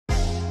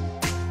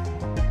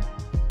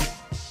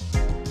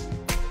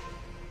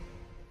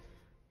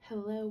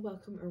Hello,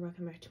 welcome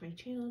back to my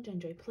channel,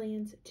 Joy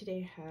Plans.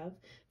 Today I have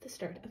the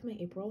start of my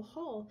April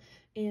haul,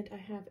 and I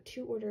have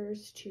two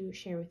orders to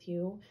share with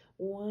you.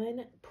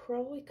 One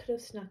probably could have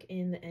snuck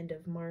in the end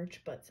of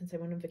March, but since I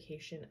went on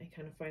vacation, I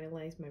kind of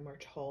finalized my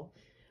March haul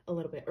a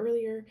little bit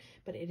earlier,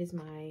 but it is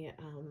my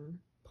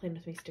Plan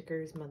With Me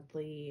stickers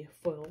monthly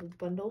foil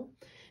bundle,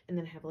 and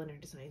then I have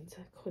Lynner Designs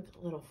quick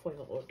little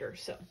foil order.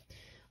 So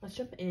let's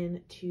jump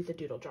into the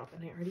doodle drop,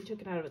 and I already took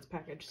it out of its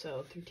package,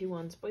 so 3, 2,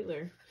 1,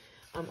 spoiler.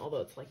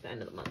 Although it's like the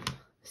end of the month.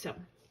 So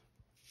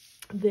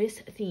this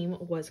theme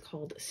was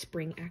called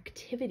Spring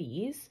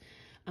Activities,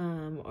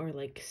 or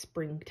like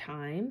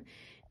springtime,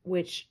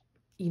 which,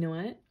 you know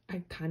what,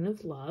 I kind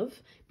of love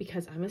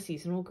because I'm a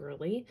seasonal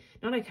girly.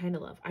 Not I kind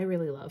of love, I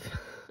really love.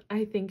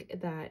 I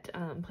think that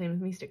Plan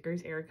With Me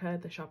Stickers, Erica,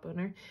 the shop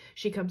owner,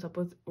 she comes up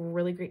with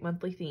really great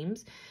monthly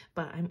themes,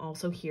 but I'm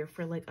also here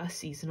for like a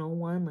seasonal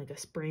one, like a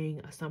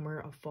spring, a summer,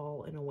 a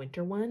fall, and a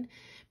winter one,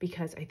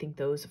 because I think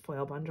those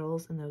foil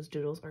bundles and those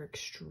doodles are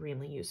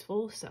extremely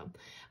useful. So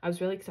I was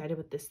really excited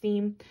with this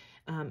theme,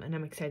 and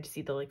I'm excited to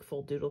see the like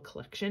full doodle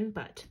collection,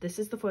 but this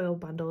is the foil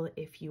bundle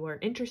if you are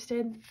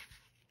interested.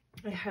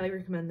 I highly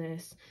recommend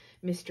this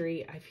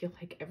mystery. I feel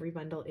like every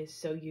bundle is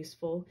so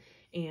useful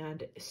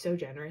and so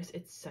generous.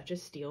 It's such a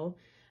steal.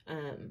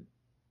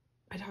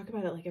 I talk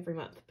about it like every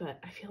month, but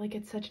I feel like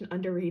it's such an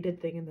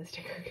underrated thing in the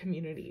sticker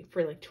community.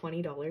 For like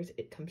 $20,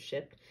 it comes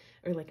shipped,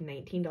 or like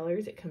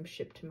 $19, it comes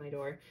shipped to my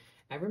door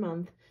every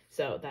month.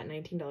 So that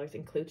 $19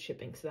 includes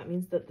shipping. So that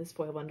means that this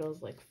foil bundle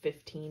is like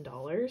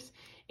 $15,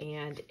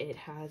 and it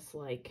has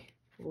like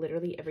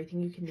literally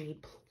everything you can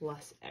need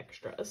plus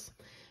extras.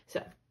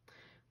 So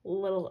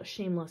little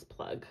shameless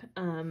plug.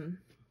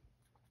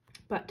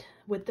 But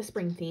with the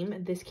spring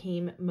theme, this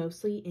came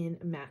mostly in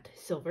matte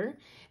silver,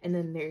 and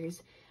then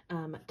there's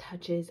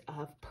touches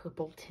of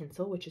purple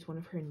tinsel, which is one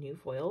of her new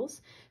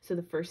foils. So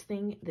the first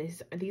thing,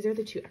 these are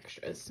the two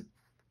extras,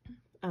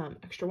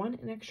 extra 1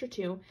 and extra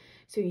 2.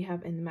 So you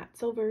have in the matte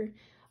silver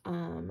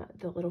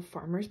the little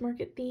farmer's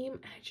market theme.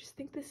 I just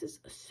think this is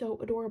so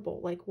adorable.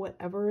 Like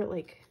whatever,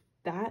 like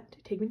that,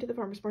 take me to the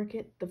farmer's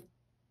market. The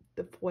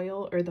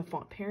foil or the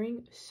font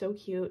pairing, so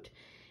cute.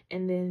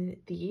 And then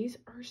these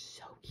are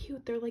so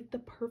cute. They're like the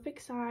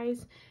perfect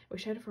size. I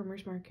wish I had a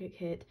farmer's market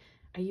kit.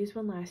 I used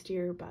one last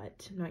year,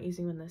 but I'm not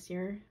using one this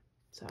year,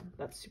 so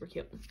that's super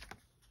cute.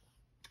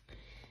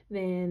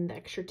 Then the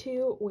extra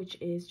 2, which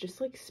is just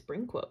like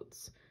spring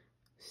quotes,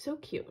 so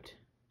cute.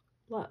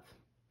 Love,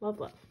 love,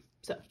 love.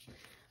 So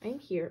I'm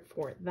here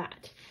for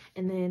that.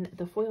 And then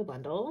the foil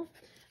bundle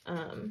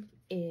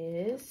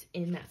is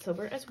in matte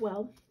silver as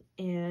well,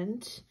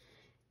 and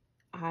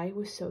I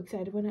was so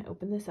excited when I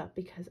opened this up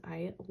because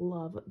I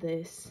love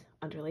this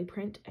underlay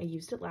print. I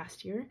used it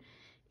last year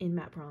in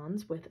matte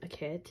bronze with a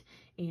kit,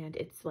 and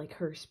it's like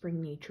her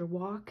spring nature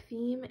walk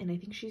theme, and I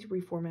think she's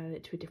reformatted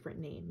it to a different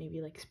name, maybe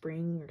like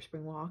spring or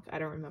spring walk, I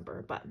don't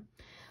remember. But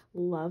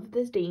love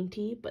this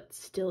dainty, but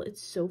still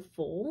it's so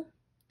full.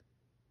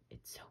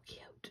 It's so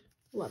cute.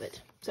 Love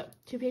it. So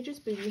 2 pages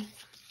booty,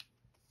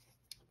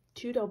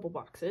 2 double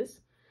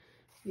boxes.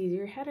 These are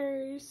your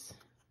headers.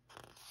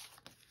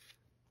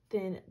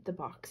 Then the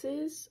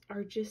boxes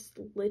are just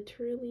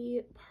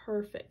literally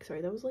perfect.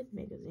 Sorry, that was like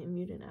magazine.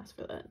 You didn't ask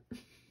for that.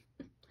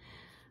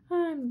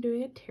 I'm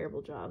doing a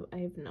terrible job. I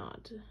have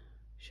not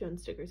shown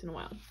stickers in a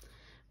while.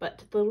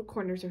 But the little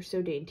corners are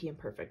so dainty and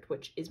perfect,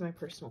 which is my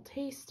personal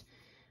taste.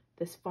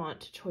 This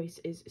font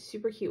choice is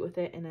super cute with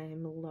it, and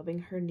I'm loving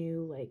her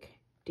new like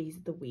days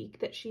of the week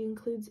that she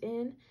includes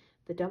in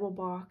the double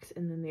box.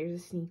 And then there's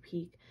a sneak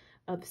peek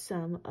of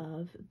some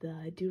of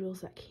the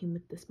doodles that came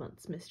with this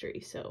month's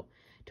mystery. So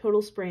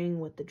total spring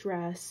with the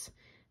dress,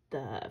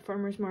 the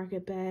farmer's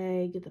market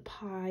bag, the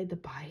pie, the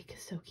bike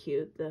is so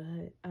cute,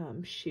 the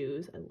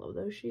shoes, I love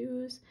those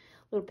shoes,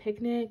 little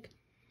picnic,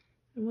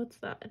 and what's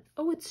that?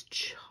 Oh, it's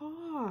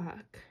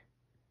chalk.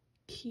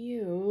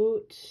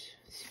 Cute,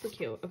 super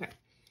cute. Okay,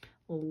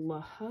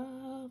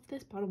 love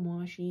this bottom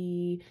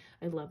washi.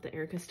 I love that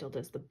Erica still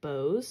does the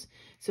bows,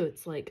 so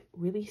it's like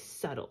really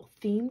subtle,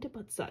 themed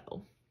but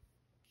subtle.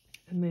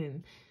 And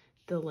then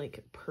the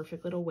like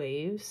perfect little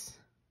waves,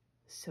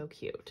 so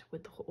cute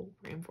with the whole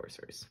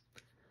reinforcers.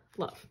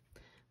 Love.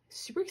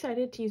 Super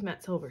excited to use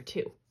matte silver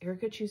too.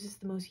 Erica chooses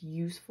the most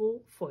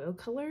useful foil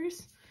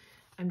colors.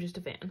 I'm just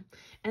a fan.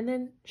 And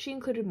then she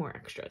included more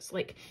extras.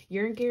 Like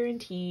you're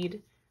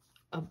guaranteed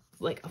a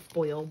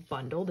foil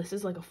bundle. This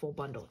is like a full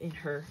bundle in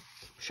her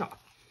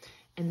shop.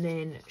 And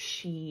then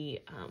she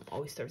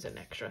always throws in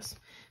extras.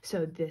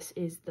 So this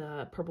is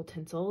the purple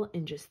tinsel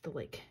and just the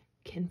like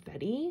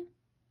confetti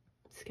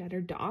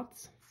scattered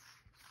dots.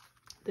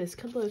 This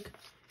could look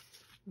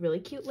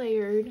really cute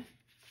layered,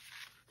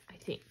 I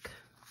think,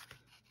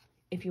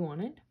 if you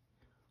wanted,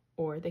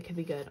 or they could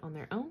be good on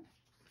their own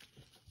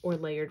or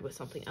layered with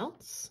something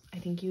else. I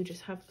think you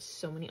just have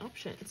so many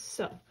options.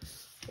 So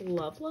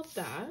love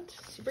that,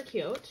 super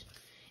cute.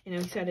 And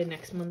I'm excited.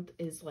 Next month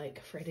is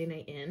like Friday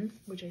Night In,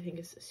 which I think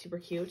is super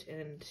cute,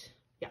 and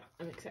yeah,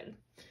 I'm excited.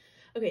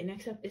 Okay,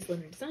 next up is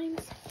Lynner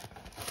Designs.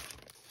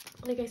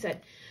 Like I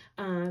said,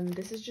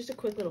 This is just a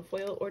quick little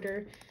foil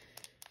order,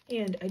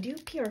 and I do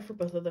PR for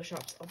both of those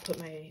shops. I'll put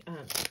my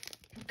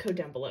code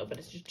down below, but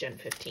it's just Gen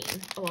 15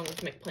 along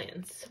with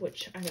McPlants,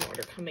 which I have an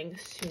order coming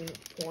soon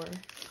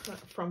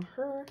from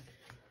her.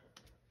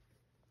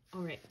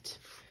 All right,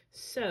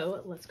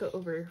 so let's go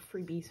over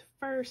freebies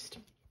first.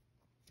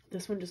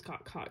 This one just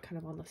got caught kind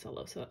of on the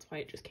cello, so that's why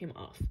it just came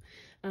off.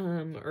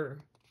 Or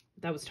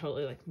that was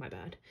totally like my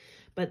bad.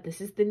 But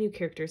this is the new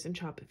characters in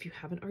shop. If you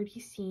haven't already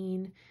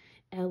seen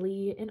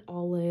Ellie and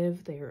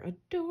Olive, they're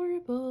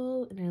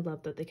adorable, and I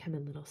love that they come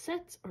in little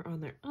sets or on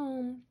their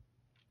own,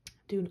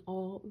 doing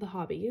all the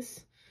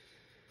hobbies.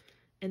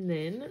 And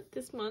then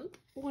this month,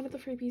 one of the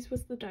freebies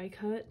was the die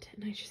cut,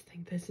 and I just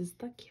think this is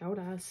the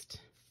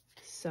cutest.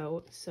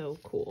 So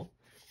cool.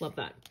 Love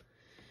that.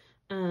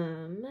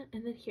 And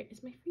then here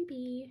is my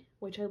freebie,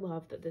 which I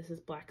love that this is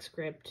black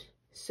script.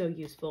 So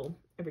useful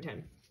every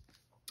time.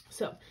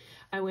 So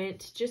I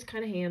went just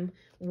kind of ham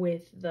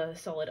with the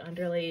solid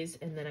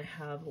underlays, and then I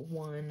have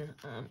one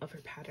of her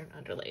pattern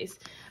underlays.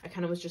 I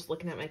kind of was just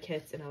looking at my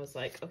kits and I was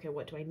like, okay,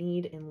 what do I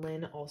need? And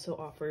Lynn also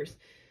offers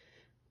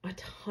a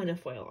ton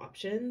of foil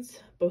options.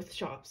 Both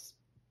shops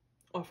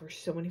offer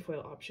so many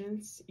foil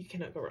options. You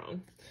cannot go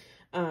wrong.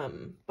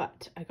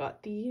 But I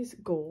got these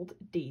gold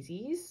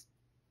daisies.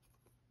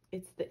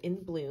 It's the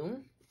In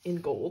Bloom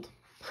in gold.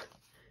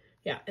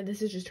 Yeah, and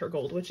this is just her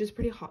gold, which is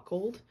pretty hot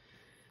gold.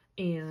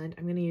 And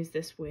I'm going to use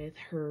this with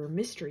her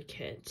mystery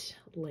kit,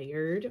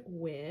 layered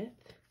with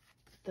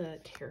the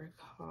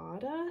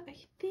terracotta, I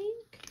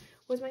think,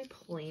 was my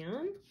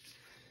plan.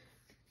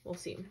 We'll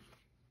see.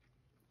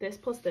 This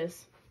plus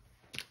this,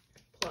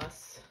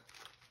 plus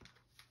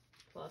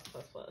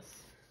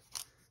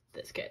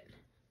this kit.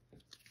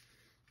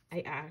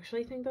 I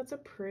actually think that's a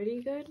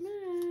pretty good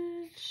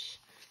match.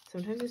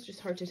 Sometimes it's just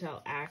hard to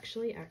tell.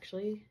 Actually,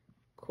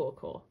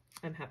 cool.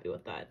 I'm happy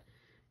with that.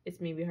 It's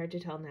maybe hard to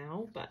tell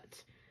now,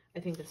 but I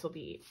think this will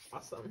be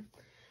awesome.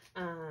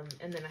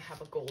 And then I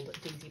have a gold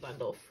daisy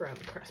bundle from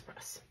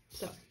Press.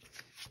 So,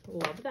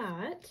 love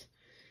that.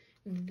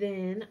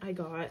 Then I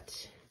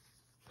got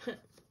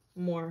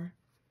more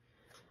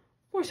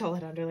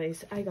solid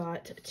underlays. I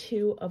got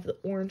 2 of the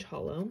orange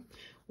hollow,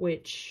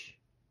 which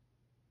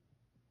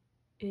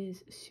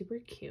is super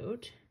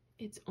cute.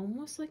 It's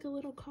almost like a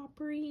little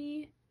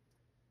coppery,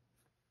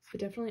 but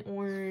definitely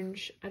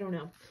orange. I don't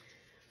know.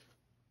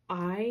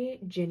 I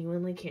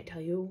genuinely can't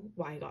tell you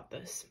why I got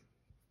this.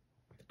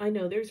 I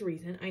know there's a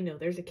reason. I know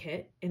there's a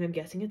kit, and I'm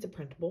guessing it's a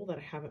printable that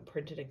I haven't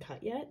printed and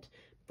cut yet,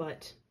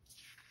 but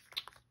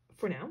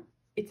for now,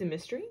 it's a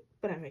mystery,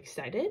 but I'm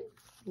excited.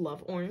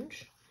 Love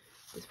orange.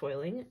 This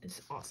foiling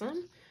is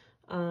awesome.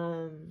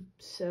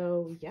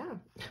 So yeah,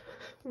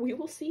 we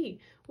will see.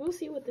 We'll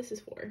see what this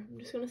is for. I'm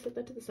just going to set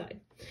that to the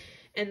side.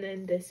 And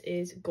then this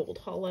is gold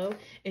hollow,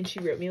 and she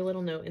wrote me a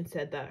little note and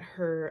said that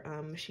her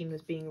machine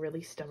was being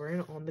really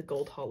stubborn on the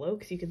gold hollow,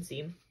 because you can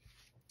see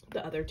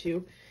the other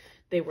 2,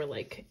 they were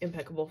like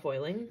impeccable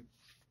foiling.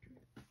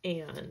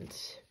 And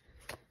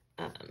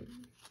that's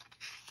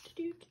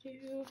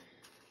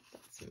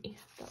me.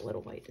 That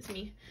little white is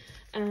me.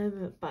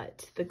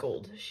 But the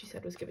gold, she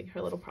said, was giving her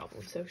a little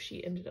problem, so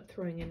she ended up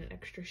throwing in an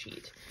extra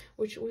sheet,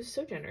 which was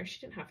so generous.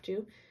 She didn't have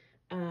to.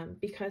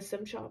 Because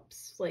some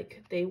shops,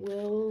 like, they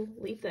will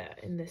leave that,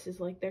 and this is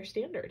like their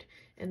standard,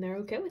 and they're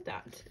okay with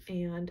that.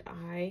 And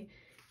I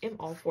am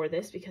all for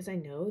this, because I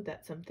know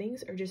that some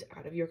things are just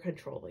out of your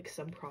control. Like,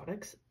 some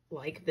products,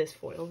 like this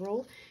foil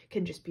roll,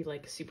 can just be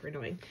like super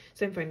annoying.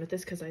 So I'm fine with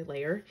this because I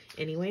layer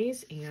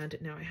anyways, and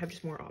now I have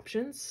just more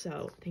options.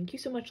 So thank you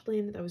so much,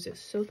 Lynn. That was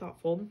just so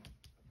thoughtful.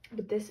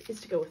 But this is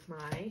to go with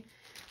my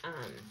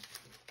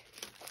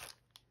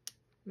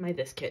my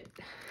this kit.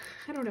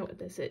 I don't know what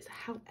this is.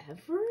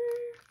 However,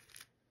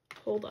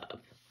 hold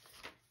up.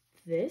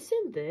 This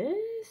and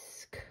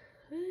this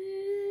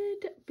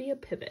could be a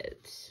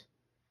pivot.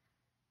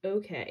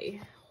 Okay,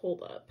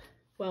 hold up.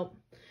 Well,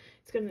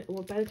 it's gonna,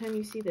 well, by the time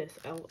you see this,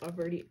 I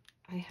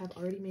have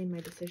already made my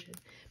decision.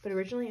 But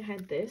originally I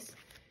had this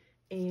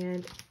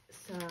and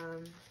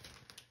some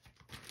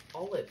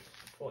olive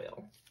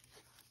foil.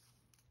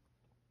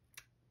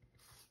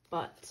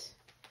 But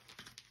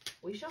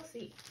we shall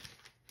see.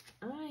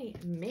 I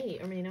may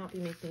or may not be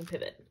making a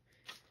pivot,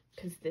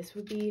 because this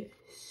would be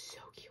so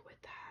cute with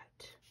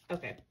that.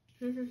 Okay.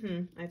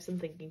 I have some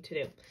thinking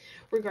to do.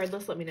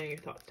 Regardless, let me know your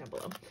thoughts down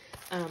below.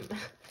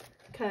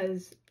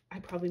 Because I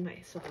probably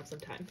might still have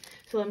some time.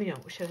 So let me know.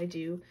 Should I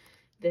do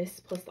this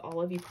plus the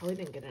olive? You probably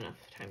didn't get enough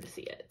time to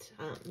see it.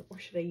 Or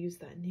should I use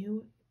that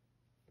new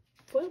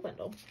foil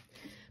bundle?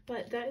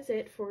 But that is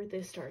it for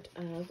the start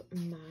of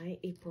my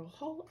April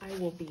haul. I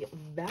will be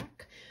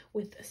back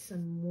with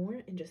some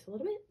more in just a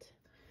little bit.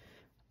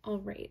 All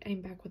right,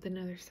 I'm back with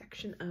another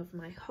section of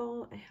my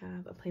haul. I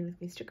have a Plain With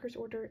Me stickers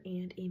order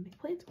and a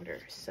McPlants order.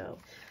 So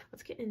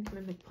let's get into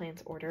my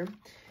McPlants order.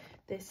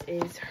 This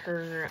is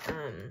her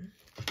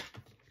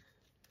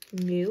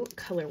new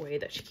colorway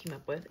that she came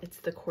up with. It's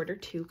the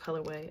Q2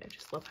 colorway. I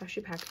just love how she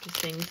packages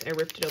things. I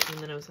ripped it open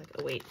and then I was like,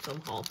 oh wait,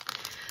 film haul.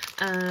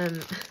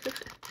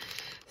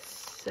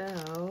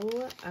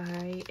 So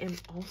I am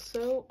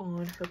also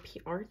on her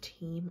PR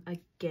team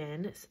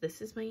again. So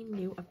this is my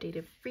new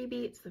updated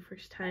freebie. It's the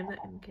first time that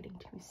I'm getting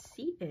to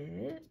see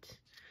it.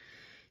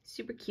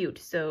 Super cute.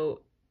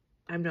 So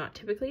I'm not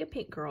typically a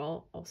pink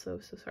girl. Also,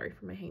 so sorry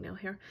for my hangnail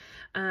hair.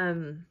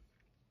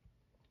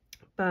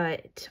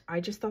 But I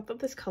just thought that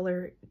this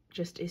color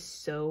just is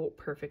so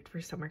perfect for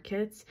summer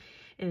kits,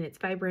 and it's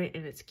vibrant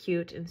and it's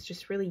cute and it's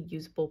just really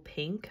usable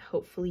pink.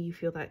 Hopefully you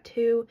feel that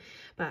too,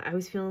 but I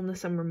was feeling the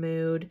summer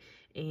mood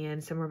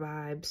and summer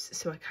vibes,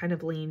 so I kind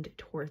of leaned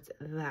towards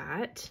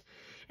that.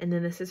 And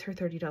then this is her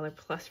 $30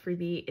 plus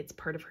freebie. It's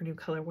part of her new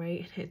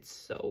colorway and it's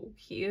so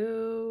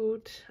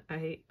cute.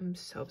 I am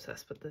so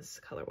obsessed with this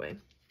colorway.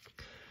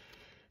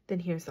 Then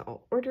here's the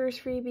all orders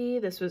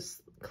freebie. This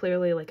was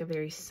clearly like a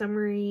very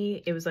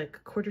summery, it was like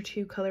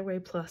Q2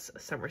 colorway plus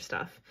summer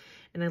stuff.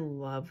 And I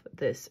love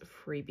this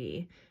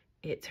freebie.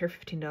 It's her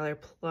 $15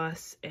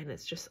 plus, and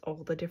it's just all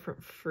the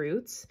different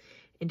fruits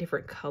in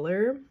different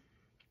color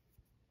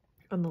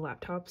on the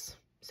laptops.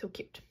 So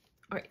cute.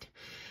 All right.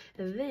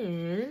 And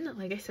then,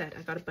 like I said,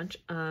 I got a bunch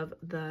of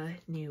the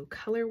new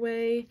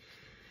colorway.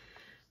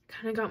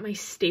 Kind of got my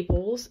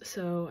staples.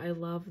 So I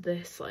love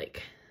this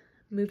like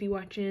movie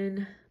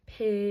watching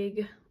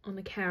pig on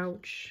the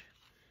couch.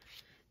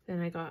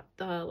 Then I got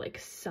the like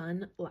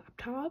sun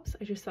laptops.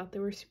 I just thought they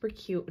were super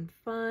cute and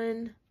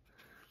fun,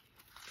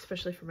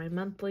 especially for my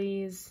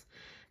monthlies.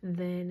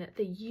 Then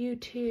the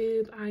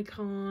YouTube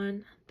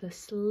icon, the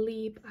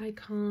sleep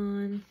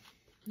icon,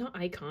 not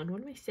icon,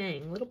 what am I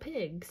saying? Little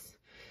pigs.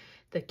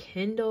 The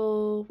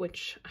Kindle,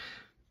 which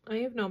I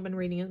have not been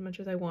reading as much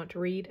as I want to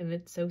read, and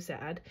it's so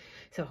sad.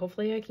 So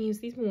hopefully I can use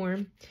these more.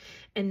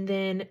 And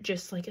then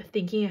just like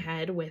thinking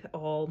ahead with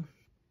all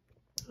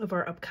of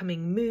our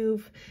upcoming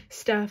move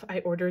stuff, I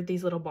ordered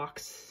these little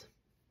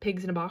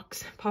pigs in a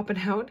box popping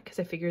out because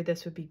I figured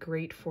this would be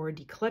great for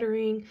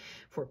decluttering,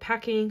 for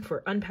packing,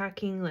 for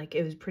unpacking. Like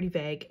it was pretty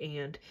vague,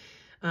 and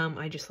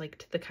I just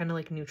liked the kind of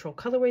like neutral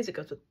colorways. It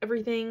goes with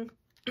everything.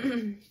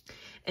 And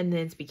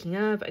then speaking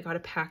of, I got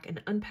a pack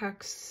and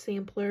unpack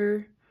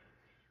sampler,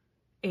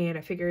 and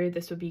I figured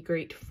this would be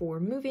great for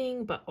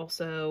moving, but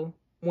also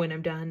when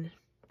I'm done,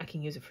 I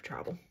can use it for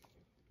travel.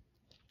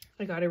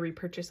 I got a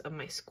repurchase of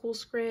my school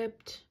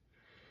script.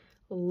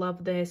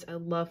 Love this. I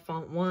love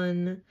font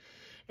 1.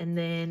 And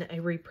then a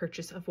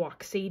repurchase of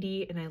Walk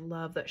Sadie, and I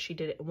love that she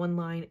did it in 1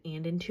 line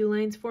and in 2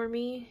 lines for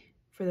me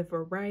for the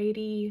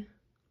variety.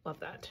 Love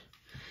that.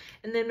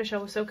 And then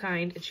Michelle was so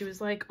kind, and she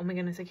was like, oh my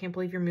goodness, I can't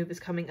believe your move is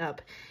coming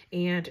up.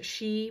 And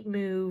she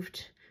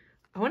moved,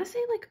 I want to say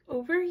like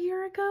over a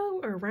year ago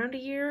or around a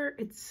year.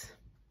 It's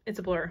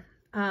a blur.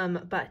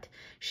 But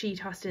she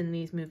tossed in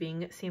these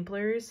moving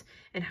samplers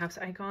and house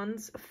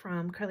icons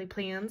from Carly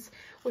Plans,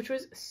 which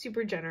was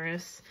super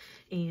generous.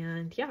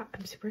 And yeah,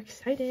 I'm super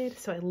excited.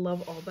 So I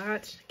love all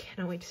that.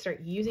 Cannot wait to start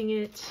using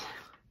it.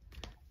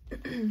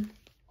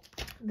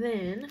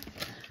 Then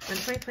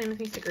onto my Plan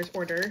With Me stickers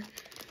order.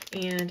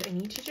 And I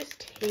need to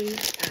just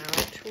take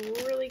out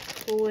really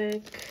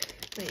quick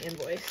my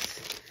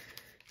invoice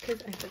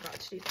because I forgot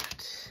to do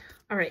that.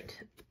 All right.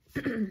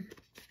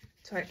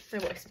 Sorry, my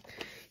voice.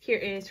 Here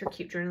is her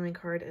cute journaling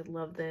card. I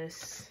love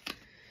this.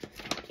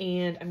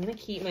 And I'm going to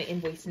keep my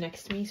invoice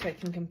next to me so I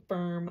can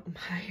confirm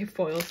my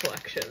foil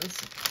selections.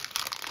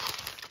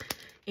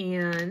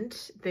 And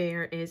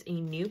there is a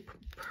new,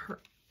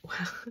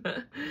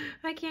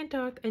 I can't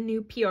talk, a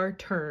new PR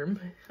term.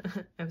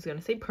 I was going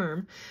to say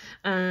perm.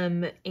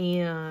 And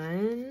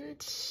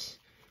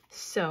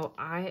so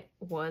I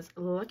was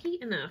lucky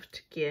enough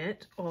to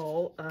get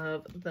all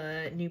of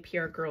the new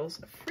PR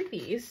Girls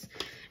freebies,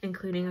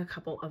 including a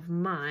couple of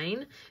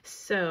mine.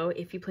 So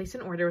if you place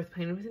an order with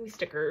Plan With Me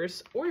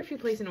stickers, or if you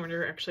place an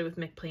order actually with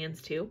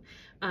McPlans too,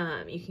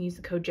 you can use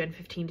the code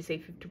GEN15 to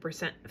save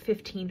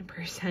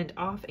 15%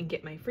 off and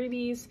get my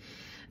freebies.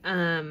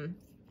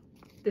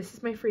 This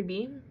is my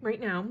freebie right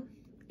now.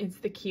 It's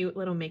the cute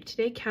little Make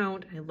Today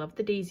Count. I love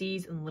the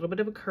daisies and a little bit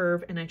of a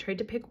curve, and I tried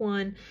to pick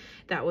one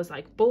that was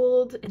like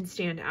bold and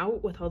stand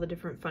out with all the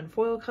different fun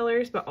foil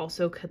colors, but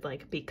also could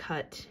like be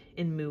cut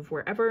and move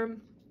wherever.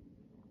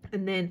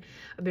 And then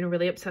I've been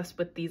really obsessed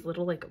with these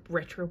little like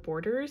retro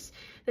borders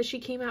that she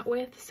came out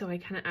with, so I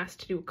kind of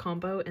asked to do a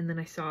combo. And then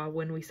I saw,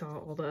 when we saw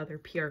all the other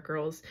PR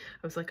girls,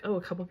 I was like, oh,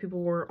 a couple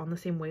people were on the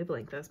same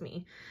wavelength as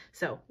me,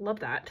 so love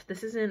that.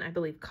 This is in, I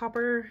believe,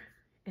 copper,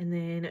 and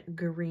then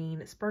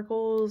green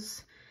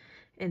sparkles,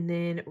 and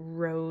then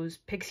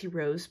pixie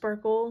rose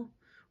sparkle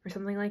or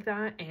something like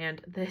that.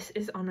 And this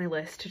is on my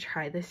list to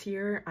try this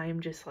year. I'm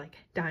just like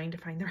dying to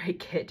find the right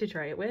kit to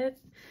try it with,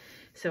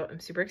 so I'm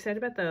super excited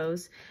about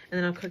those. And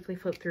then I'll quickly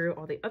flip through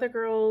all the other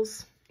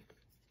girls.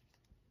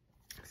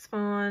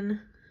 Swan,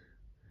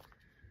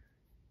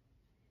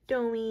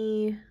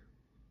 Domi,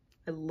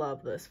 I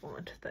love this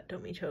font that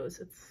Domi chose,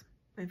 it's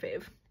my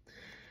fave.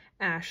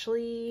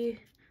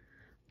 Ashley,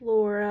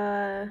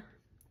 Laura's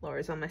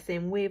on my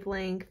same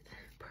wavelength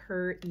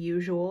per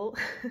usual.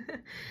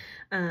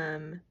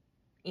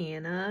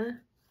 Anna,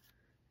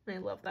 I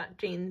love that,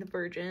 Jane the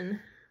Virgin.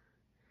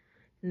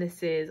 And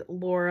this is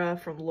Laura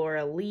from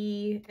Laura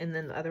Lee, and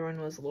then the other one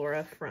was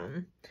Laura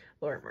from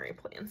Laura Murray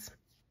Plans.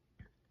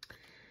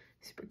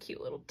 Super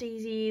cute little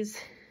daisies.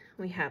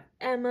 We have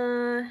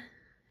Emma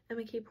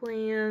K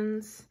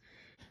Plans.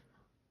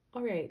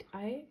 All right,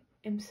 I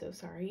am so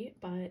sorry,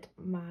 but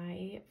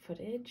my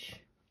footage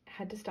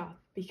had to stop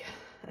because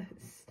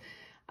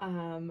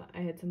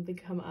I had something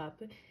come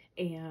up,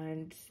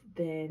 and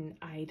then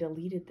I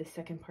deleted the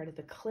second part of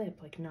the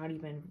clip, like not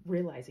even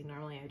realizing.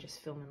 Normally I just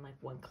film in like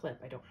one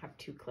clip. I don't have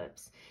two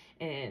clips,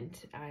 and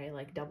I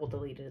like double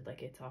deleted,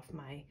 like it's off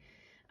my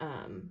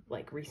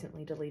like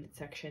recently deleted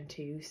section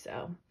too.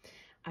 So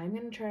I'm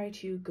gonna try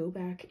to go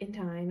back in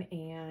time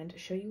and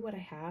show you what I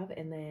have,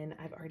 and then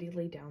I've already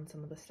laid down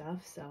some of the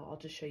stuff, so I'll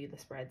just show you the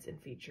spreads and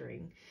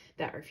featuring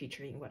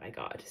what I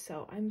got.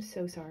 So I'm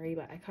so sorry,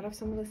 but I cut off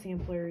some of the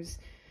samplers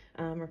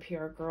or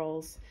PR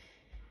girls.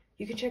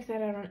 You can check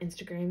that out on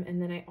Instagram,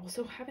 and then I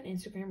also have an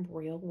Instagram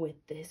reel with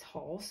this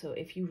haul, so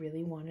if you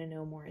really want to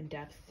know more in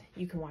depth,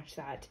 you can watch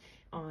that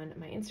on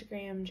my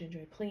Instagram,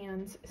 Ginjoy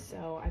Plans.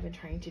 So I've been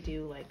trying to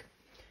do like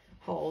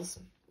hauls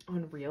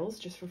on reels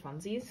just for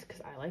funsies because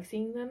I like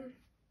seeing them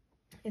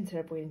instead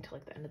of waiting till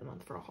like the end of the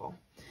month for a haul.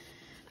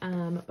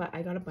 But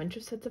I got a bunch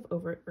of sets of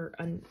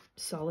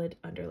solid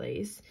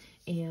underlays,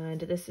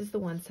 and this is the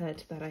one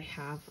set that I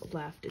have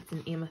left. It's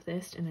an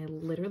amethyst, and I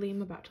literally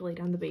am about to lay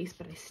down the base,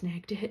 but I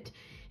snagged it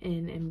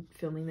and am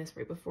filming this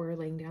right before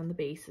laying down the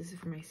base. This is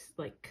for my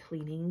like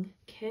cleaning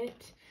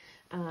kit,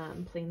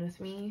 Playing With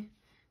Me,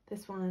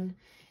 this one.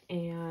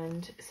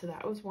 And so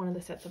that was one of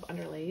the sets of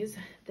underlays.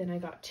 Then I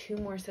got two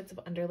more sets of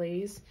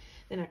underlays.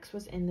 The next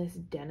was in this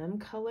denim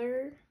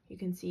color. You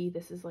can see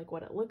this is like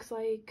what it looks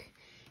like.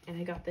 And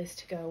I got this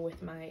to go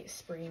with my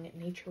spring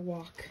nature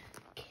walk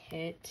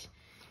kit.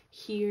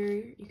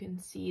 Here you can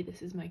see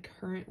this is my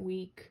current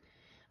week.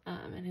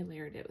 And I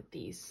layered it with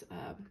these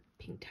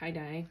pink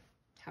tie-dye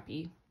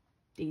Happy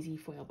Daisy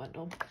foil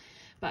bundle.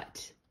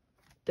 But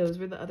those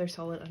were the other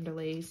solid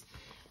underlays.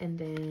 And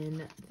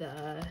then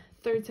the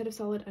third set of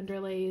solid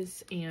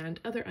underlays and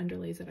other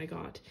underlays that I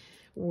got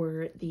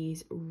were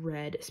these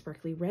red,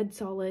 sparkly red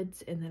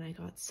solids, and then I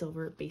got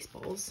silver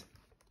baseballs.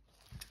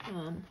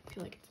 I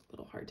feel like it's a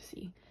little hard to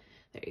see.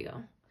 There you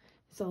go.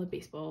 Solid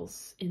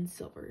baseballs in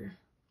silver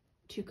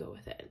to go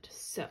with it.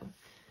 So,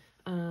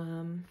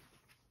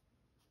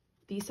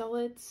 these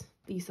solids,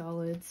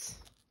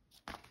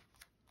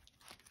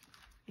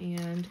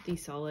 and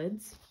these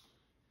solids,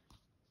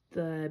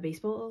 the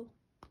baseball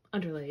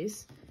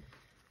underlays.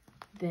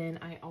 Then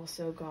I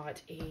also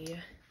got a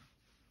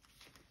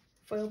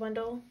foil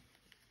bundle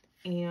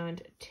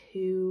and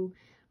two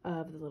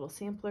of the little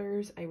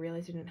samplers. I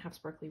realized I didn't have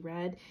sparkly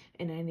red,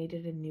 and I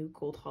needed a new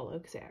gold hollow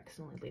because I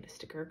accidentally laid a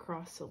sticker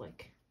across, so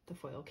like the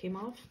foil came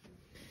off.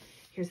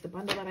 Here's the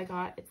bundle that I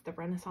got. It's the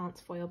Renaissance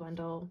foil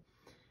bundle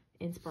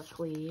in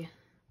sparkly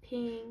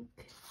pink.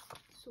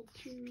 So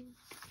cute.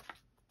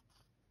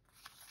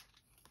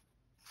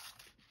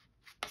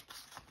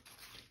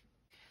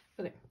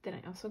 Okay, then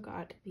I also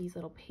got these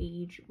little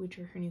Paige, which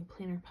are her new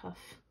planner puff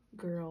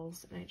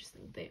girls, and I just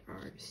think they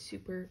are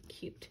super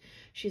cute.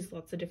 She has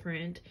lots of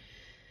different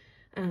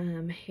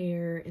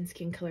hair and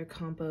skin color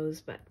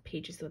combos, but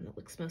Paige is the one that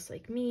looks most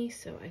like me,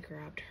 so I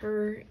grabbed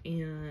her.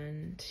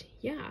 And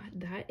yeah,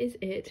 that is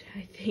it,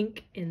 I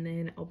think. And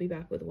then I'll be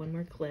back with one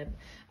more clip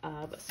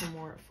of some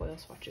more foil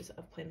swatches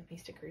of Plan With Me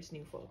stickers,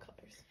 new foil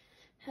colors.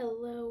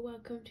 Hello,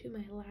 welcome to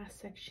my last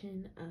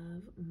section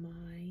of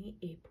my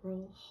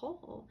April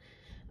haul.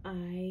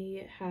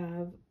 I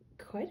have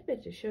quite a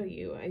bit to show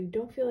you. I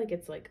don't feel like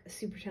it's like a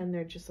super ton,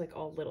 they're just like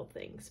all little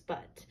things,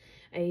 but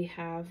I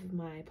have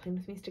my Plan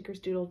With Me stickers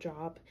doodle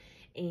drop,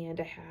 and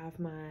I have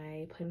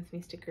my Plan With Me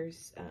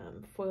stickers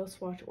foil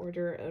swatch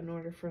order, an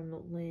order from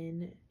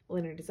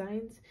Lynner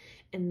Designs,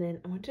 and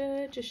then I want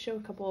to just show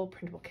a couple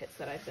printable kits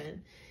that I've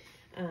been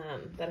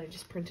that I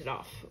just printed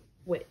off,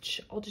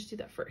 which I'll just do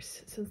that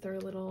first since they're a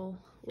little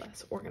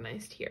less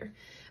organized here.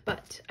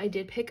 But I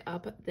did pick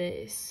up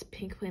this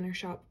Pink Planner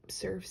Shop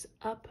Surfs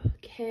Up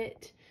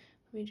kit.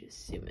 Let me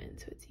just zoom in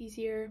so it's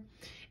easier.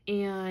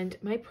 And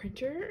my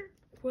printer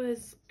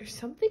was, there's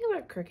something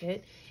about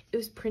Cricut. It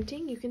was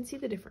printing, you can see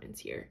the difference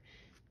here.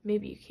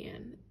 Maybe you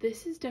can.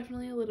 This is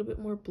definitely a little bit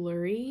more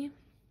blurry,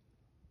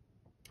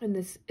 and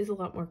this is a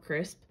lot more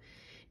crisp.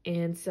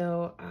 And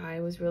so I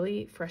was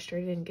really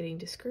frustrated and getting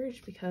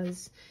discouraged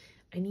because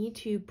I need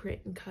to print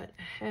and cut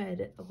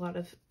ahead a lot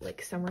of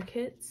like summer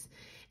kits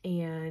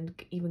and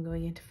even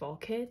going into fall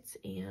kits,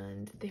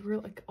 and they were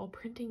like all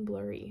printing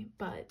blurry,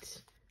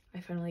 but I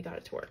finally got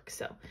it to work.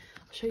 So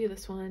I'll show you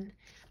this one.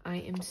 I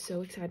am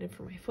so excited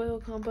for my foil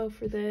combo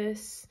for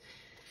this.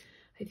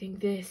 I think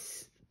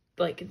this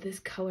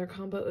color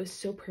combo is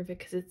so perfect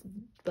because it's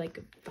like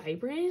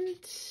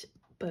vibrant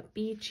but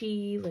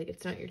beachy. Like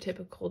it's not your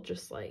typical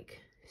just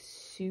like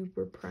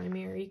super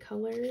primary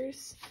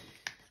colors.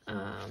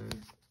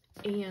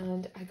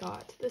 And I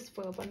got this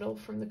foil bundle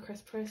from the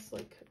Crest Press,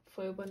 like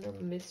foil bundle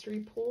mystery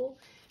pull,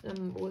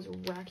 and I was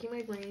racking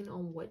my brain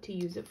on what to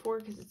use it for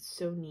because it's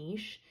so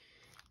niche.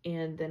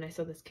 And then I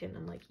saw this kit and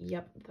I'm like,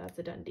 yep, that's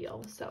a done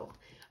deal. So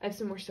I have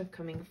some more stuff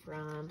coming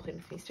from Play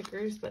With Me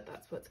stickers, but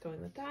that's what's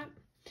going with that.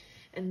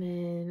 And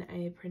then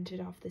I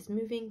printed off this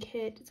moving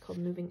kit. It's called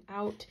Moving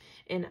Out,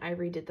 and I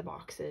redid the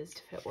boxes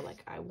to fit what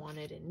like I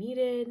wanted and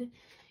needed.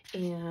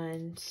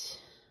 And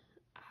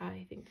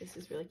I think this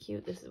is really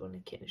cute. This is one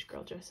of Kittenish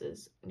Girl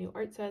Dress's new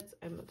art sets.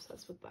 I'm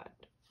obsessed with that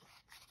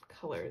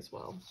color as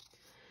well.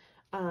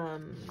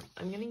 I'm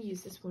gonna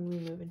use this when we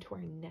move into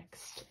our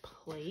next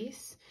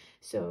place.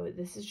 So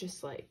this is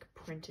just like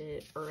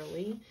printed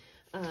early.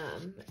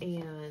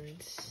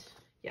 And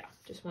yeah,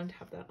 just wanted to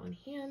have that on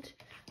hand,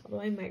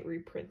 although I might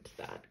reprint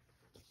that.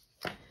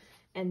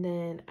 And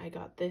then I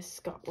got this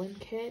Scotland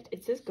kit.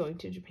 It says going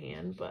to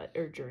Japan,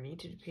 or journey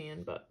to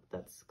Japan, but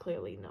that's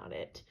clearly not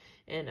it.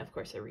 And of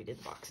course I redid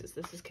the boxes.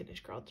 This is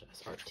Kittenish Girl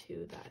Dress Art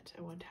 2 that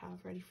I want to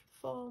have ready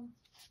for fall.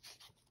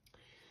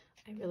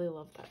 I really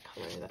love that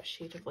color, that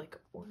shade of like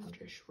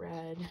orangish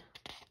red.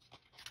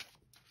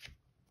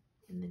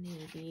 And the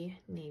navy.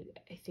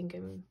 I think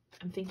I'm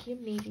thinking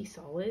of navy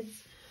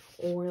solids,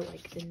 or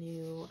like the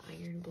new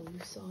iron blue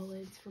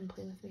solids from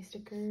Play With Me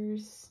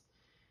stickers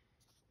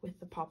with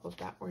the pop of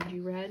that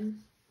orangey red.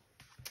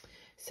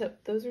 So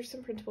those are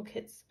some printable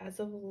kits as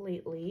of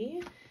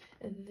lately.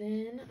 And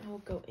then I'll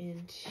go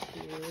into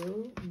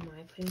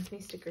my Play With Me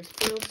stickers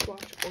foil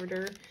swatch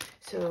order.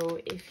 So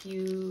if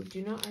you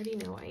do not already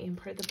know, I am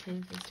part of the Play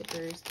With Me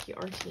stickers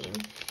PR team,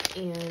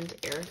 and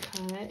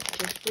Erica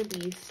just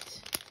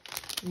released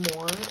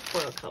more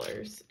foil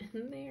colors,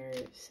 and they're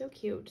so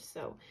cute.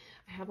 So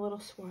I have a little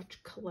swatch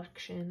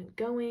collection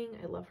going.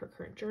 I love her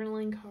current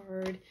journaling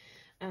card.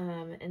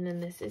 And then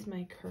this is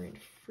my current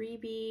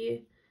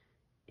freebie.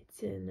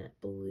 It's in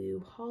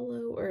blue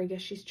hollow, or I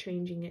guess she's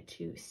changing it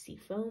to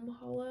seafoam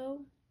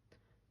hollow.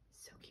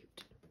 So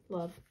cute.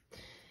 Love.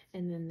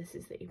 And then this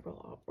is the April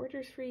All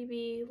Orders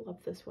freebie.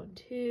 Love this one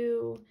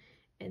too.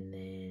 And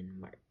then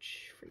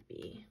March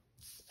freebie.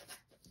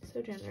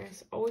 So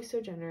generous. Always so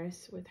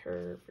generous with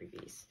her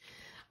freebies.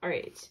 All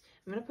right.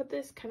 I'm going to put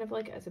this kind of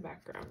like as a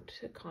background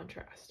to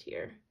contrast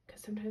here,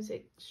 because sometimes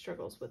it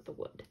struggles with the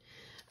wood.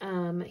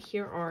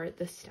 Here are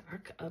the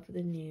stack of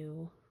the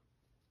new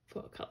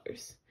foil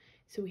colors.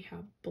 So we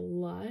have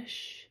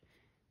Blush,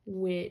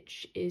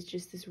 which is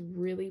just this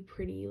really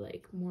pretty,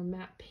 like more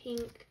matte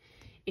pink.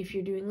 If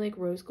you're doing like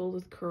rose gold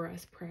with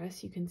Caress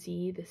Press, you can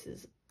see this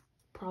is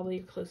probably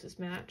your closest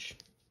match.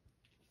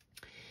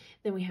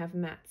 Then we have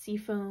Matte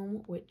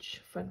Seafoam,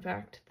 which, fun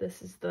fact,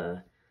 this is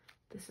the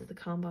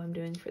combo I'm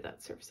doing for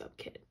that Surf's Up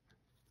kit.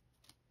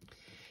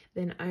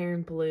 Then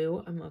Iron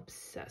Blue, I'm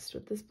obsessed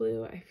with this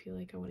blue. I feel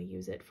like I want to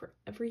use it for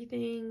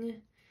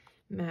everything.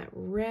 Matte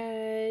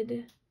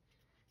Red,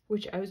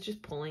 which I was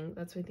just pulling.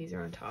 That's why these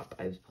are on top.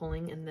 I was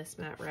pulling, and this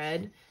matte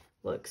red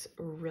looks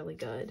really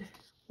good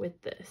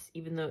with this,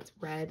 even though it's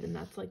red and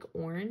that's like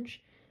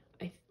orange.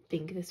 I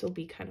think this will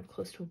be kind of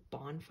close to a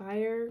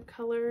bonfire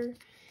color.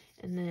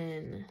 And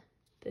then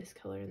this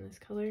color and this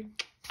color,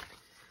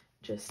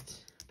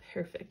 just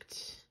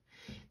perfect.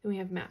 Then we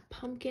have Matte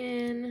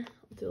Pumpkin.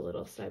 I'll do a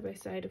little side by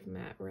side of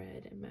matte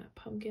red and matte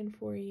pumpkin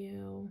for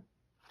you.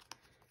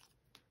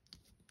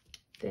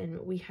 Then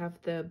we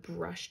have the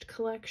brushed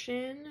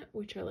collection,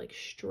 which are like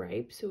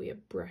stripes. So we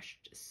have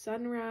brushed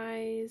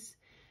sunrise,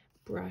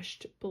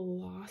 brushed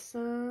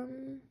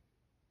blossom.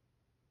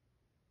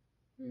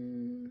 I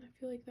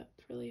feel like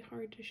that's really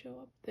hard to show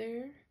up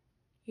there.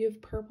 You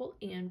have purple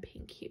and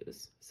pink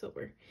hues,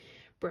 silver.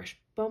 Brushed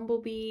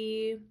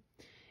bumblebee,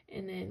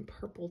 and then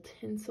purple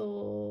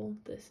tinsel.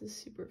 This is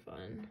super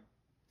fun.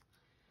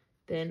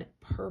 Then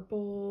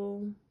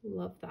purple,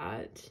 love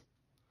that.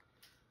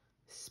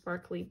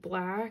 Sparkly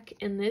black,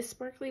 and this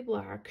sparkly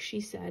black, she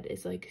said,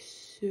 is like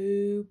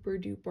super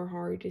duper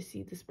hard to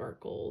see the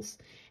sparkles.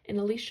 And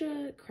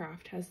Alicia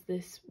Craft has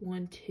this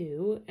one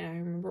too, and I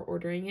remember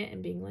ordering it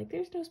and being like,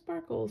 there's no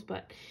sparkles,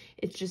 but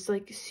it's just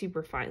like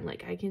super fine.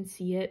 Like I can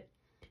see it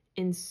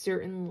in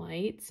certain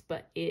lights,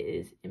 but it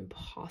is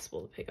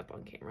impossible to pick up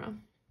on camera.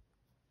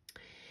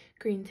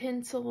 Green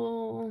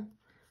tinsel,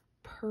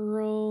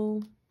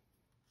 pearl,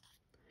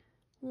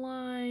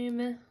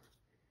 lime,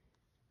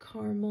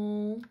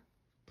 caramel,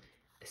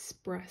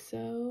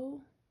 espresso.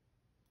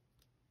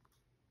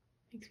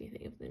 Makes me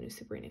think of the new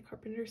Sabrina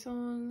Carpenter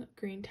song.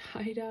 Green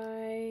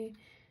tie-dye,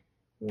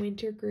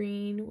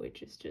 wintergreen,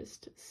 which is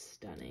just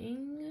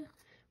stunning,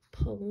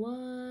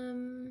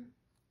 plum,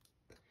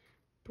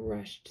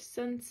 brushed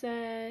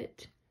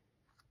sunset,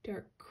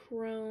 dark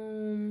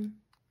chrome,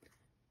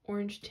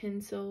 orange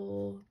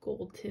tinsel,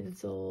 gold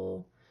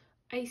tinsel,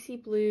 icy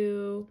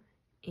blue,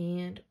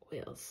 and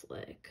oil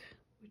slick,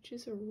 which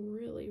is a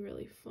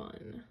really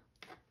fun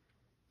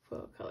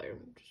foil color.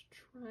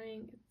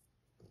 I'm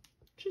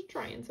just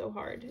trying so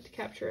hard to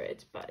capture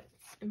it, but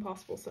it's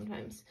impossible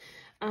sometimes.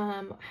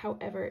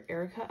 However,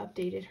 Erica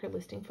updated her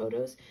listing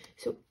photos,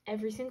 so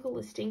every single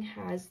listing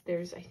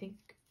there's I think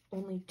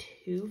only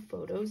 2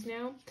 photos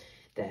now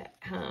that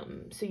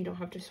so you don't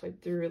have to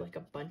swipe through like a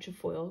bunch of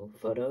foil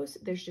photos.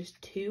 There's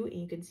just 2,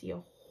 and you can see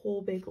a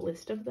whole big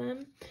list of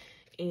them,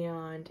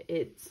 and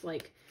it's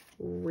like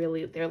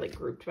really, they're like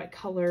grouped by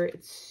color.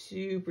 It's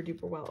super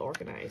duper well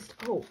organized.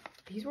 Oh,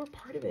 these were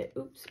part of it.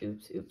 Oops,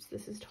 oops, oops.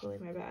 This is totally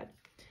my bad.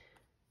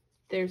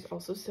 There's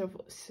also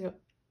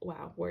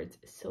wow, words,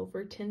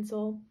 silver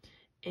tinsel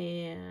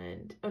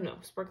and, oh no,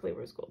 sparkly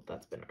rose gold.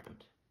 That's been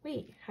around.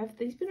 Wait, have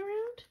these been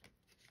around?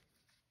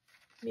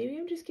 Maybe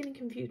I'm just getting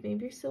confused.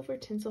 Maybe silver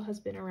tinsel has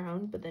been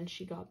around, but then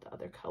she got the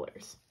other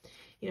colors.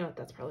 You know what?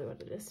 That's probably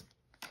what it is.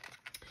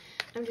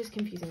 I'm just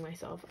confusing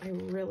myself. I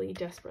really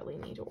desperately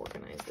need to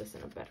organize this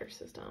in a better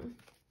system.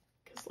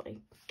 Because, like,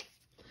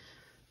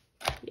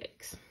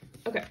 yikes.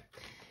 Okay.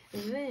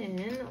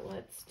 Then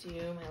let's do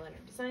my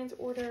Lynner Designs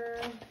order.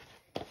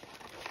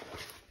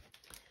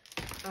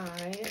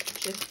 I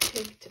just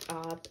picked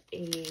up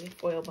a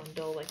foil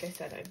bundle. Like I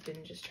said, I've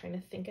been just trying to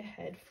think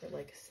ahead for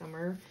like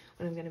summer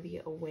when I'm going to be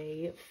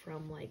away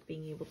from like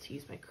being able to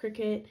use my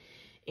Cricut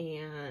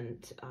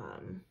and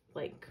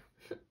like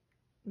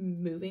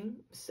moving.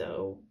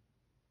 So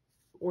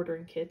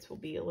ordering kits will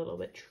be a little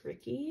bit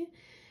tricky.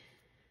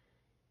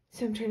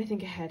 So I'm trying to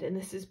think ahead, and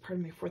this is part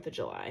of my 4th of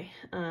July.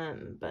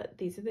 But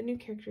these are the new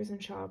characters in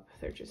shop.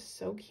 They're just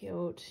so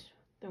cute.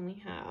 Then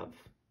we have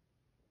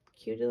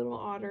cute little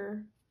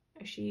otter.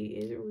 She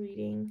is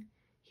reading.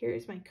 Here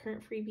is my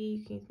current freebie.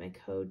 You can use my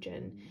code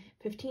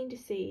Jen15 to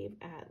save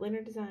at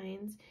Lynner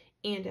Designs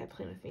and at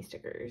Plan With Me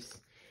stickers.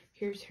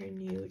 Here's her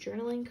new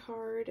journaling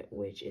card,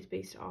 which is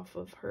based off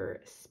of her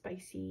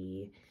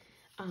spicy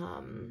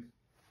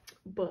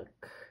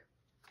book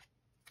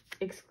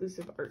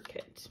exclusive art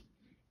kit.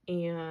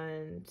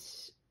 And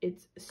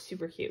it's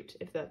super cute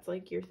if that's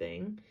like your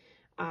thing.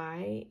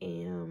 I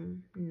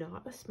am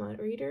not a smut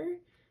reader,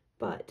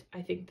 but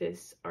I think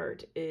this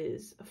art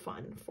is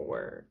fun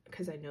for,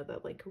 because I know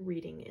that like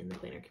reading in the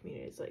planner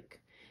community is like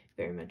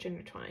very much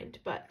intertwined.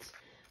 But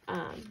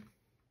I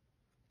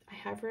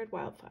have read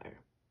Wildfire.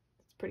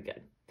 It's pretty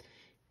good.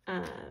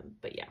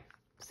 But yeah,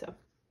 so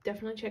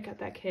definitely check out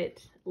that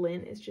kit.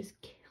 Lynn is just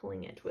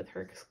killing it with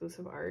her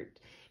exclusive art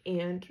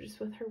and just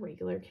with her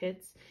regular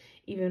kits.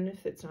 Even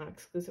if it's not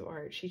exclusive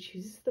art, she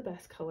chooses the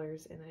best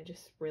colors, and I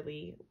just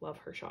really love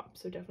her shop.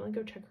 So definitely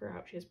go check her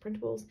out. She has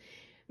printables,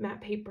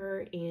 matte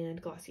paper,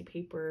 and glossy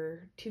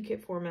paper, 2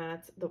 kit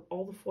formats,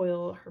 all the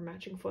foil, her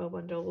matching foil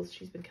bundles.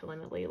 She's been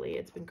killing it lately.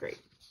 It's been great.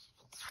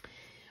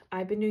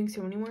 I've been doing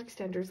so many more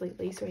extenders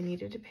lately, so I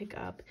needed to pick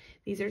up.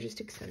 These are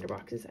just extender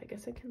boxes. I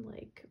guess I can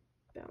like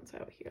bounce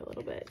out here a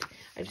little bit.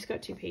 I just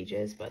got 2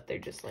 pages, but they're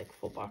just like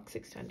full box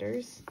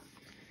extenders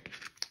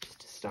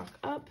just to stock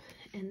up.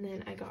 And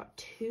then I got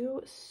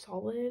 2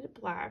 solid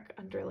black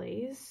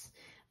underlays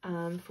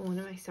for one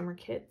of my summer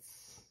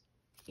kits.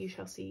 You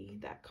shall see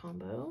that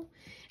combo.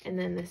 And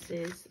then this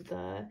is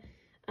the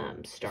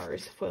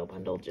Stars foil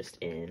bundle just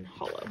in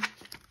hollow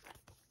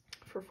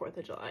for 4th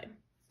of July.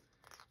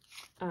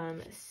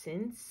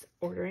 Since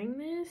ordering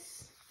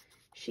this,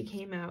 she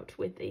came out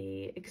with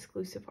a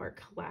exclusive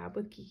art collab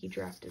with Geeky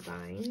Draft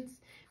Designs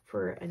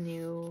for a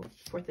new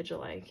 4th of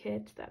July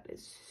kit that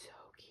is so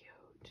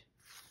cute.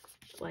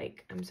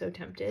 Like, I'm so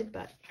tempted,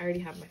 but I already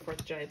have my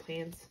 4th of July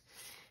plans.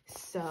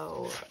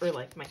 So, or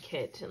like my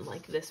kit, and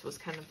like this was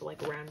kind of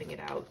like rounding it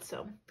out.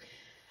 So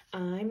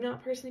I'm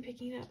not personally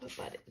picking it up,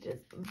 but it is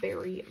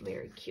very,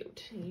 very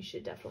cute. And you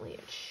should definitely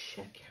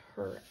check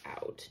her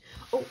out.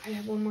 Oh, I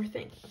have one more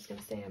thing. I was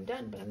gonna say I'm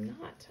done, but I'm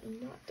not. I'm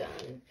not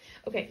done.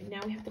 Okay, now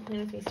we have the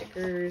Plan With Me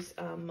stickers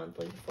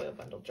monthly foil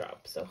bundle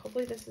drop. So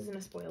hopefully this isn't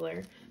a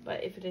spoiler,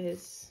 but if it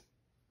is,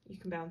 you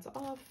can bounce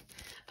off.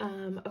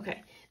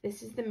 Okay,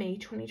 this is the May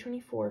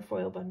 2024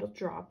 foil bundle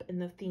drop,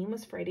 and the theme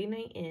was Friday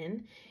Night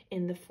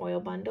in the foil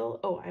bundle.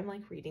 Oh, I'm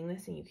like reading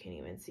this and you can't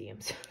even see.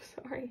 I'm so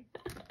sorry.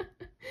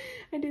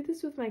 I do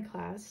this with my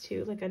class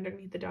too, like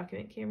underneath the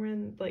document camera,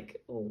 and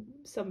like, oh,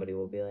 somebody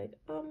will be like,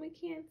 we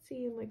can't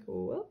see. I'm like,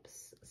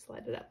 whoops,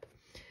 slide it up.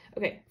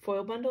 Okay,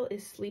 foil bundle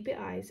is Sleepy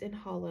Eyes in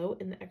hollow,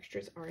 and the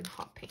extras are in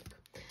hot pink.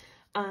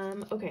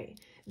 Okay,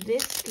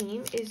 this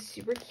theme is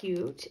super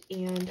cute,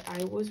 and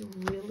I was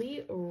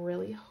really,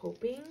 really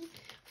hoping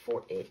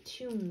for it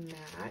to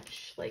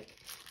match, like,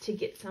 to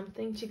get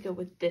something to go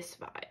with this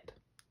vibe.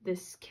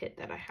 This kit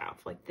that I have,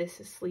 like, this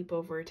is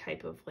sleepover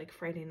type of like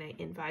Friday Night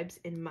In vibes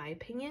in my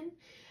opinion.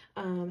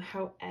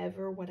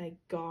 However, what I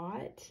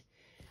got,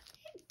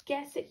 I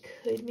guess it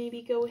could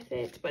maybe go with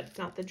it, but it's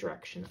not the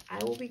direction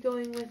I will be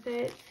going with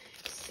it.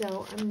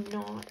 So I'm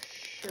not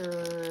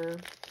sure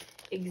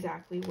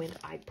exactly when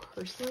I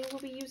personally will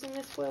be using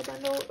this foil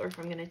bundle, or if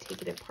I'm going to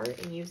take it apart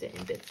and use it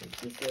in bits and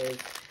pieces.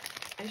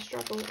 I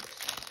struggle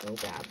so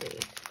badly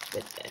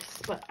with this,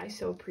 but I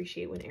so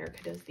appreciate when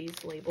Erica does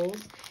these labels,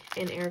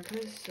 and Erica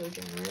is so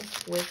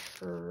generous with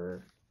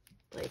her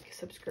like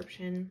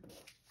subscription.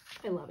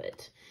 I love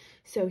it.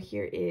 So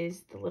here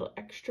is the little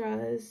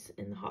extras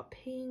in the hot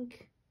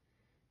pink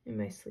in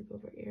my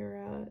sleepover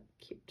era.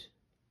 Cute,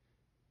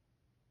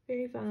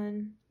 very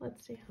fun.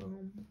 Let's stay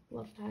home.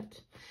 Love that.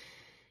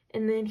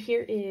 And then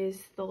here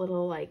is the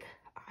little like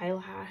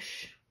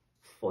eyelash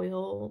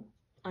foil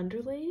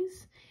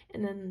underlays,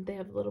 and then they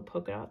have little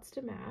polka dots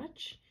to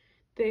match.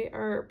 They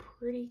are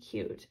pretty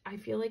cute. I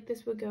feel like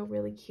this would go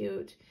really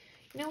cute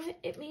You know what?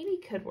 It maybe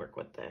could work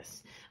with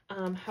this.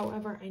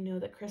 However, I know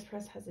that Chris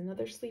Press has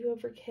another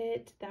sleepover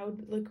kit that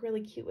would look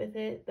really cute with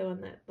it. The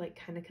one that like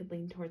kind of could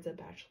lean towards a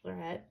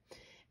bachelorette.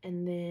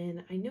 And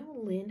then I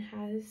know Lynn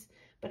has,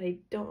 but I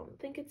don't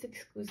think it's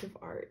exclusive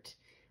art.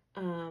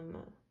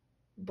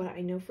 But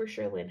I know for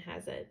sure Lynn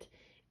has it.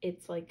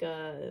 It's like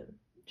a,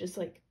 just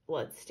like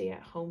let's stay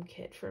at home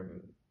kit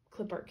from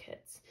Clip Art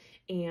Kits.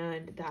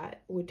 And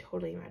that would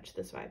totally match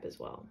this vibe as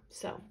well.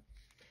 So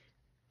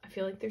I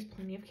feel like there's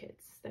plenty of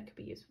kits that could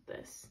be used with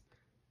this.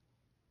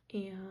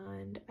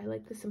 And I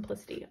like the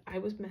simplicity. I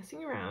was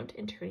messing around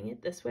and turning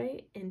it this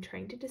way and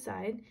trying to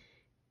decide,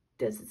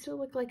 does it still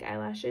look like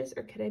eyelashes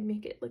or could I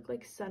make it look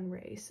like sun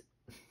rays?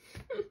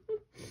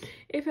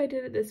 If I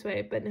did it this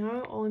way, but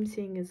now all I'm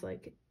seeing is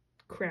like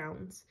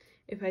crowns.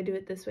 If I do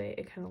it this way,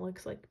 it kind of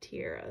looks like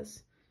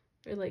tiaras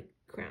or like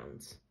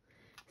crowns.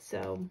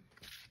 So,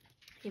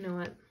 you know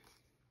what?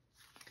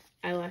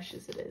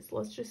 Eyelashes it is.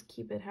 Let's just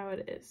keep it how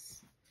it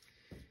is.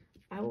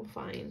 I will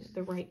find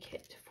the right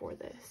kit for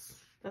this.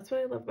 That's what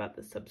I love about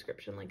this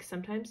subscription. Like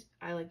sometimes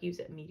I like use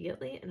it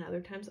immediately and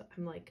other times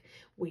I'm like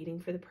waiting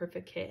for the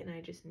perfect kit and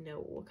I just know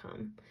it will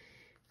come.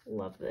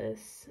 Love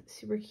this.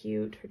 Super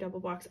cute. Her double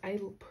box. I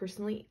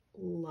personally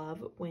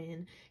love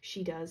when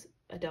she does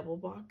a double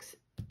box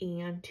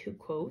and 2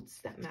 quotes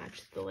that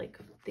match the like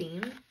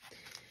theme.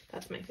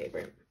 That's my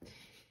favorite.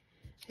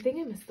 I think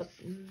I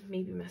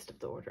maybe messed up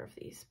the order of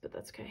these, but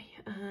that's okay.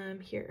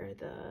 Here are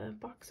the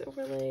box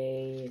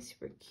overlays,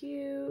 super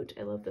cute.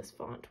 I love this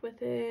font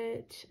with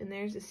it. And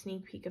there's a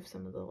sneak peek of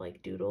some of the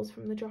like doodles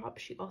from the drop.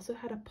 She also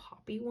had a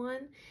poppy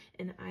one,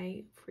 and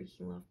I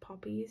freaking love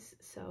poppies,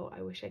 so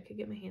I wish I could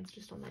get my hands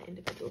just on that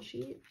individual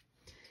sheet.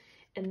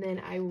 And then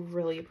I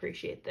really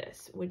appreciate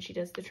this when she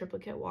does the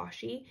triplicate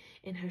washi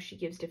and how she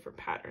gives different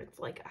patterns.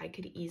 Like I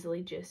could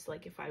easily just,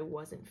 like if I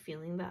wasn't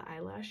feeling the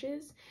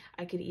eyelashes,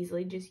 I could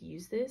easily just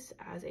use this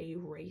as a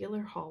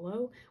regular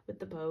hollow with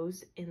the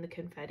bows and the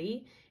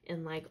confetti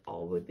and like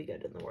all would be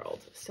good in the world.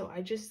 So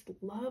I just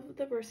love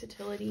the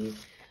versatility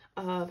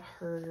of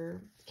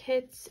her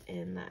kits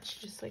and that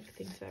she just like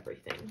thinks of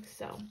everything.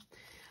 So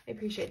I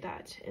appreciate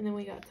that. And then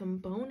we got some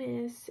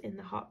bonus in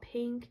the hot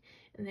pink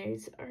and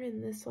these are in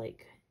this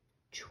like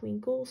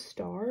twinkle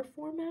star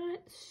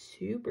format.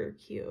 Super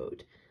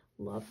cute.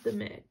 Love the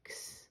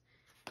mix.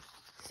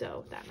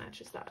 So that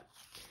matches that.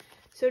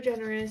 So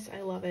generous.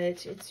 I love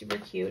it. It's super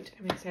cute.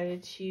 I'm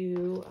excited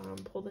to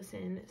pull this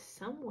in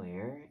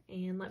somewhere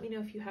and let me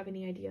know if you have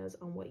any ideas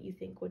on what you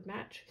think would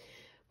match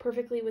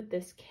perfectly with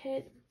this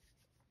kit.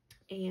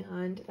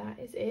 And that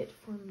is it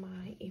for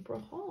my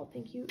April haul.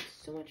 Thank you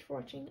so much for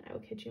watching. I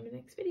will catch you in my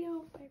next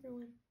video. Bye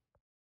everyone.